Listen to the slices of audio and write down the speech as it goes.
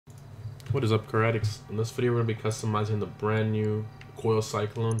What is up, Karatics? In this video, we're going to be customizing the brand new Coil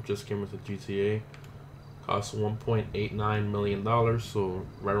Cyclone. Just came with the GTA. Cost $1.89 million, so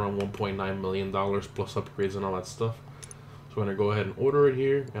right around $1.9 million plus upgrades and all that stuff. So we're going to go ahead and order it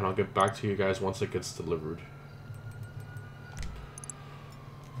here, and I'll get back to you guys once it gets delivered.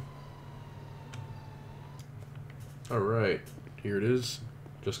 Alright, here it is.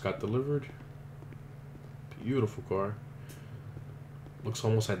 Just got delivered. Beautiful car. Looks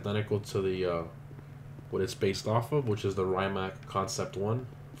almost identical to the what it's based off of, which is the Rimac Concept 1.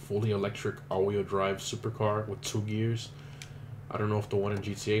 Fully electric all-wheel drive supercar with 2 gears. I don't know if the one in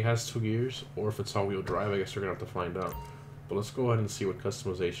GTA has 2 gears or if it's all-wheel drive. I guess we're gonna have to find out. But let's go ahead and see what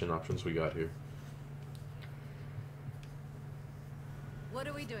customization options we got here. What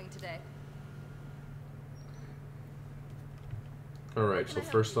are we doing today? Alright, so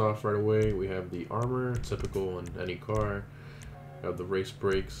first off, right away, we have the armor, typical in any car. We have the race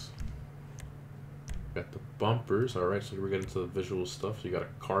brakes. Got the bumpers. Alright, so we're getting to the visual stuff. So you got a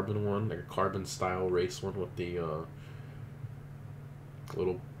carbon one, like a carbon style race one with the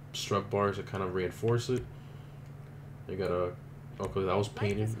little strut bars that kind of reinforce it. You got a, okay, that was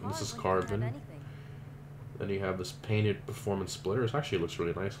painted. This is carbon. Then you have this painted performance splitter. It actually looks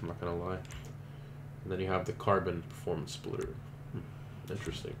really nice, I'm not gonna lie. And then you have the carbon performance splitter.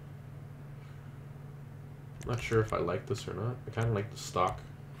 Interesting. I'm not sure if I like this or not. I kind of like the stock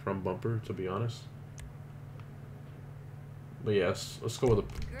front bumper, to be honest. But yes, let's go with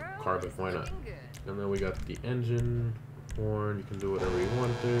the carbon. Why not? And then we got the engine horn. You can do whatever you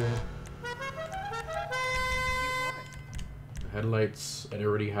want there. The headlights. It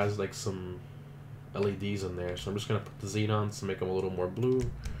already has like some LEDs in there, so I'm just gonna put the xenons to make them a little more blue.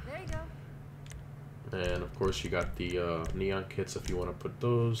 There you go. And of course, you got the neon kits if you want to put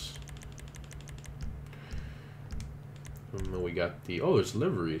those. And then we got the, oh, there's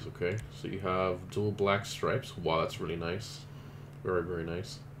liveries, okay. So you have dual black stripes. Wow, that's really nice. Very, very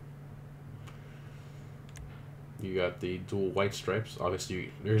nice. You got the dual white stripes.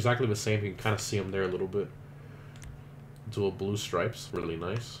 Obviously, they're exactly the same. You can kind of see them there a little bit. Dual blue stripes, really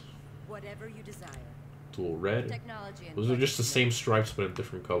nice. Whatever you desire. Dual red. Those are just the same stripes, but in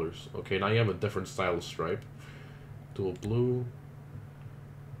different colors. Okay, now you have a different style of stripe. Dual blue.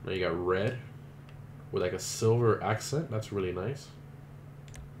 Now you got red with like a silver accent. That's really nice.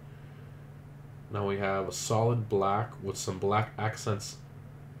 Now we have a solid black with some black accents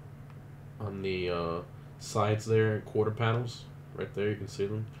on the sides there, quarter panels. Right there, you can see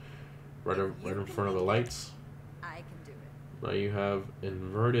them. Right in front of the lights. I can do it. Now you have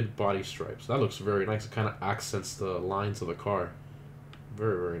inverted body stripes. That looks very nice. It kind of accents the lines of the car.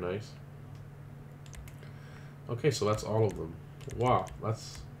 Very, very nice. Okay, so that's all of them. Wow,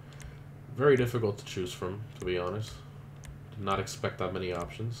 that's very difficult to choose from, to be honest. Did not expect that many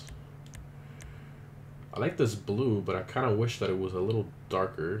options. I like this blue, but I kind of wish that it was a little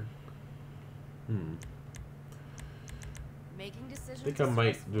darker. Making decisions. I think I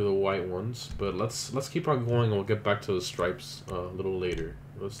might do the white ones, but let's keep on going and we'll get back to the stripes a little later.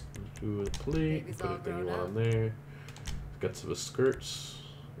 Let's do the plate, put anything you want on there. Get to the skirts.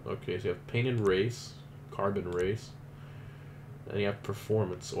 Okay, so you have painted race, carbon race. And you have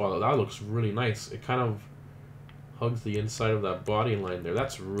performance. Wow, that looks really nice. It kind of hugs the inside of that body line there.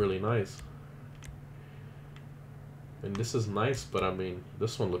 That's really nice. And this is nice, but I mean,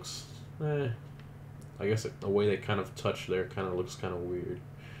 this one looks, I guess the way they kind of touch there kind of looks kind of weird.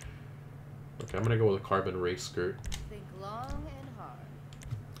 Okay, I'm gonna go with a carbon race skirt. Think long and hard.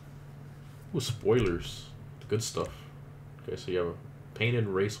 Ooh, spoilers. Good stuff. Okay, so you have a painted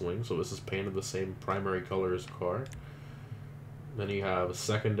race wing. So this is painted the same primary color as the car. Then you have a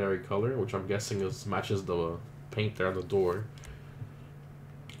secondary color, which I'm guessing matches the paint there on the door.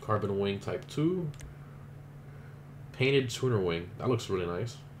 Carbon wing type 2. Painted tuner wing. That looks really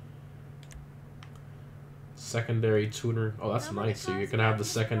nice. Secondary tuner. Oh, that's nice. So you can have the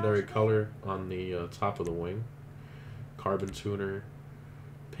secondary color on the top of the wing. Carbon tuner.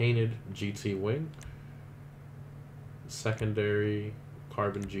 Painted GT wing. Secondary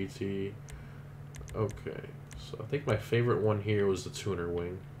carbon GT. Okay. So I think my favorite one here was the tuner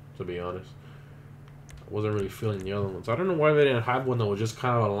wing, to be honest. I wasn't really feeling the other ones. I don't know why they didn't have one that was just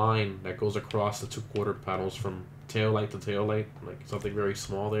kind of a line that goes across the 2 quarter panels from tail light to tail light, like something very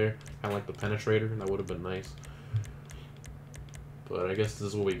small there, kind of like the penetrator. That would have been nice. But I guess this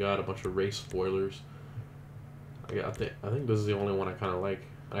is what we got, a bunch of race spoilers. I think this is the only one I kind of like.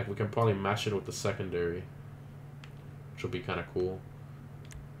 We can probably match it with the secondary, which will be kind of cool.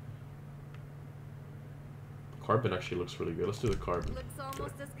 Carbon actually looks really good. Let's do the carbon. Looks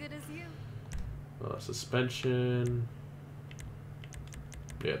almost as good as you. Suspension.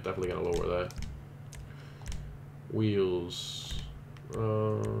 Yeah, definitely gonna lower that. Wheels.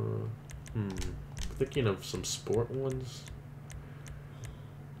 Thinking of some sport ones.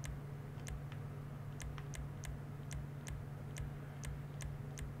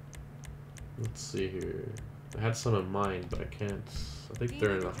 Let's see here. I had some in mind, but I can't. I think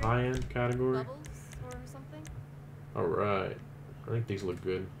they're in the high-end category. Bubbles or something? Alright. I think these look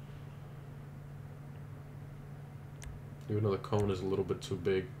good. Even though the cone is a little bit too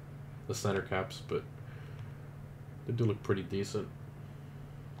big. The center caps, but they do look pretty decent.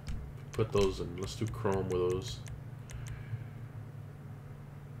 Put those in. Let's do chrome with those.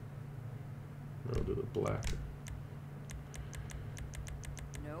 I'll do the black.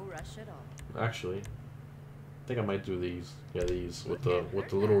 No rush at all. Actually, I think I might do these. Yeah, these with the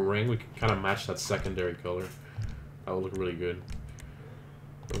little ring. We can kind of match that secondary color. That would look really good.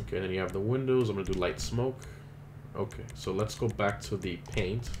 Okay, then you have the windows. I'm gonna do light smoke. Okay, so let's go back to the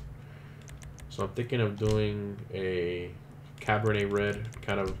paint. So I'm thinking of doing a Cabernet red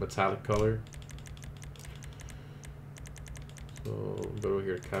kind of metallic color. So go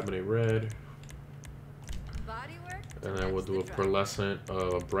here, Cabernet red. Bodywork. And then we'll do a pearlescent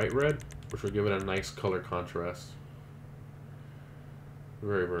bright red, which will give it a nice color contrast.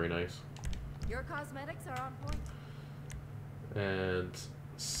 Very, very nice. Your cosmetics are on point. And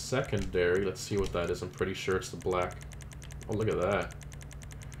secondary, let's see what that is. I'm pretty sure it's the black. Oh, look at that.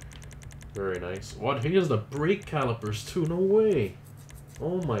 Very nice. What? He has the brake calipers too. No way.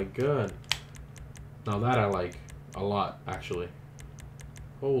 Oh my god. Now that I like a lot, actually.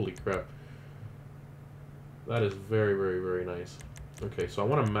 Holy crap. That is very, very, very nice. Okay, so I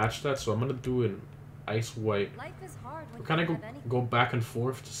want to match that, so I'm going to do an ice white. Life is hard when We'll kind you of don't have go back and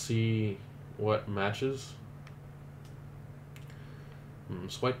forth to see what matches.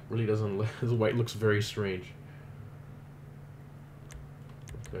 This white really doesn't... This white looks very strange.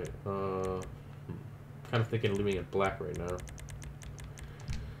 Okay, kind of thinking of leaving it black right now.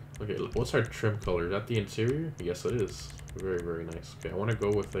 Okay, what's our trim color? Is that the interior? Yes, it is. Very, very nice. Okay, I want to go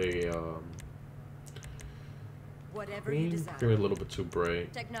with a, whatever you desire. Cream a little bit too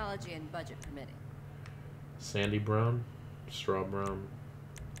bright. Technology and budget permitting. Sandy brown, straw brown.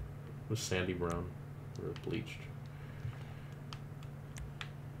 It was sandy brown, or bleached.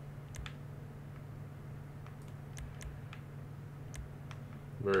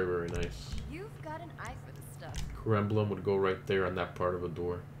 Very, very nice. You've got an eye for the stuff. Emblem would go right there on that part of the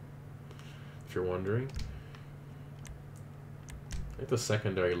door, if you're wondering. I think the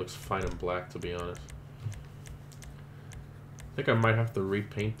secondary looks fine in black, to be honest. I think I might have to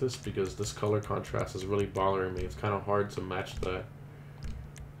repaint this because this color contrast is really bothering me. It's kind of hard to match that.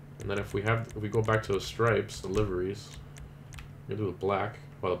 And then if we go back to the stripes, the liveries, we do the black.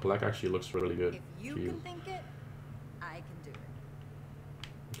 Well, the black actually looks really good. If you Jeez. can think it, I can do it.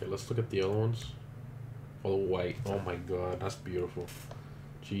 Okay, let's look at the other ones. Oh, white. Oh my god, that's beautiful.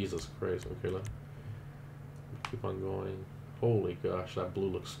 Jesus Christ. Okay, let's keep on going. Holy gosh, that blue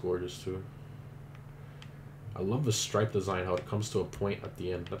looks gorgeous too. I love the stripe design, how it comes to a point at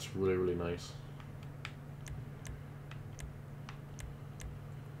the end. That's really, really nice.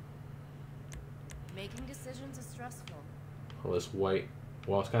 Making decisions is stressful. Oh, this white.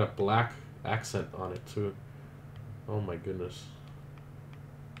 Wow, it's got a black accent on it too. Oh my goodness.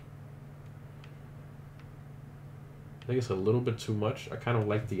 I think it's a little bit too much. I kind of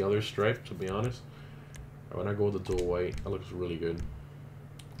like the other stripe, to be honest. When I go with the dual white, that looks really good.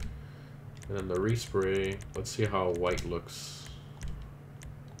 And then the respray, let's see how white looks.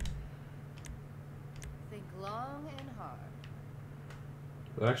 Think long and hard.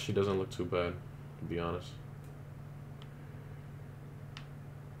 It actually doesn't look too bad, to be honest.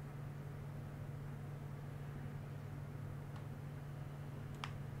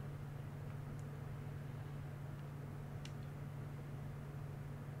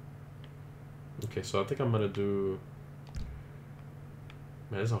 Okay, so I think I'm gonna do...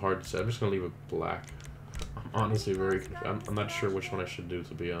 Man, it's a hard set. I'm just gonna leave it black. I'm honestly very... I'm not sure which one I should do,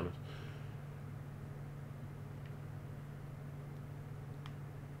 to be honest.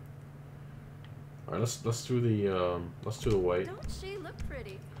 All right, let's do the white. Don't she look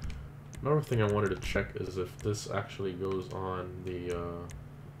pretty? Another thing I wanted to check is if this actually goes on the.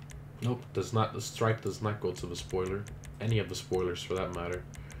 Nope, does not. The stripe does not go to the spoiler. Any of the spoilers, for that matter.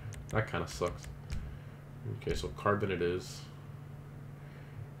 That kind of sucks. Okay, so carbon it is.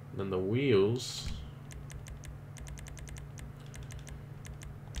 And then the wheels.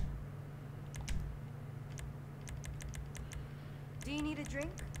 Do you need a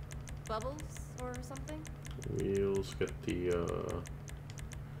drink? Bubbles or something? Wheels get the. I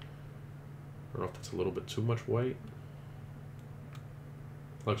don't know if that's a little bit too much white.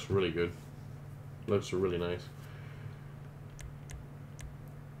 Looks really good. Looks really nice.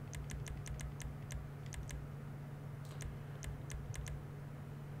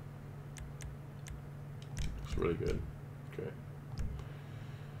 Looks really good. Okay.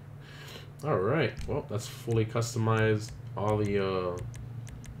 Alright, well, that's fully customized all the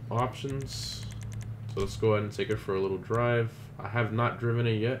options. So let's go ahead and take it for a little drive. I have not driven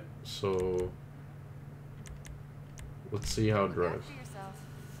it yet, so let's see how it drives.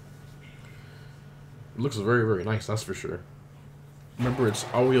 It looks very, very nice, that's for sure. Remember, it's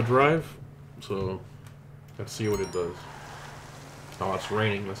all-wheel drive, so let's see what it does. Oh, it's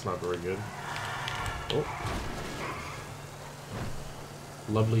raining, that's not very good. Oh.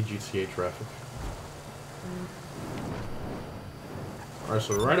 Lovely GTA traffic. Alright,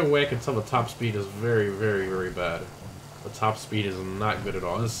 so right away I can tell the top speed is very, very, very bad. The top speed is not good at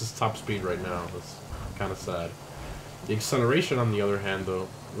all. This is top speed right now. That's kind of sad. The acceleration, on the other hand, though,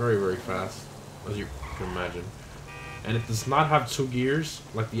 very, very fast, as you can imagine. And it does not have 2 gears,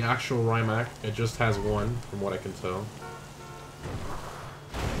 like the actual Rimac. It just has 1, from what I can tell.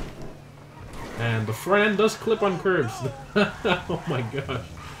 And the front end does clip on curbs. Oh my gosh.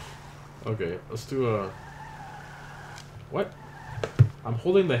 Okay, let's do a... What? I'm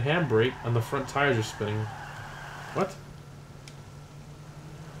holding the handbrake and the front tires are spinning. What?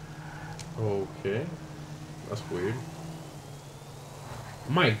 Okay. That's weird.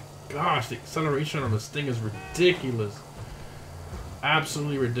 My gosh, the acceleration on this thing is ridiculous.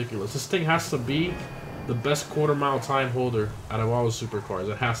 Absolutely ridiculous. This thing has to be the best quarter-mile time holder out of all the supercars.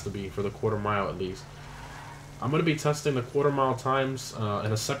 It has to be, for the quarter-mile at least. I'm going to be testing the quarter-mile times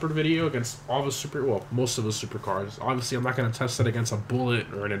in a separate video against all the most of the supercars. Obviously, I'm not going to test it against a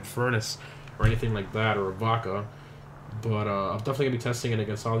Bullet or an Infernus or anything like that, or a Vaca. But I'm definitely going to be testing it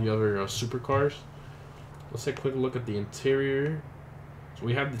against all the other supercars. Let's take a quick look at the interior. So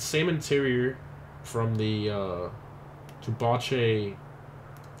we have the same interior from the Tubache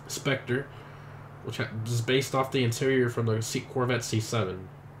Spectre, which is based off the interior from the Corvette C7.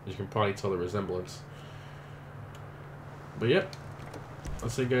 As you can probably tell the resemblance. But yep,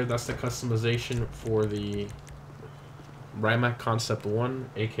 let's say guys, that's the customization for the Rimac Concept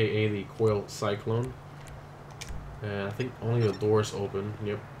 1, aka the Coil Cyclone. And I think only the doors open.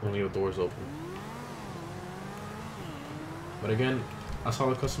 Yep, only the doors open. But again, that's all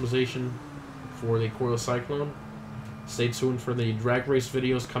the customization for the Coil Cyclone. Stay tuned for the drag race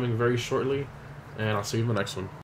videos coming very shortly, and I'll see you in the next one.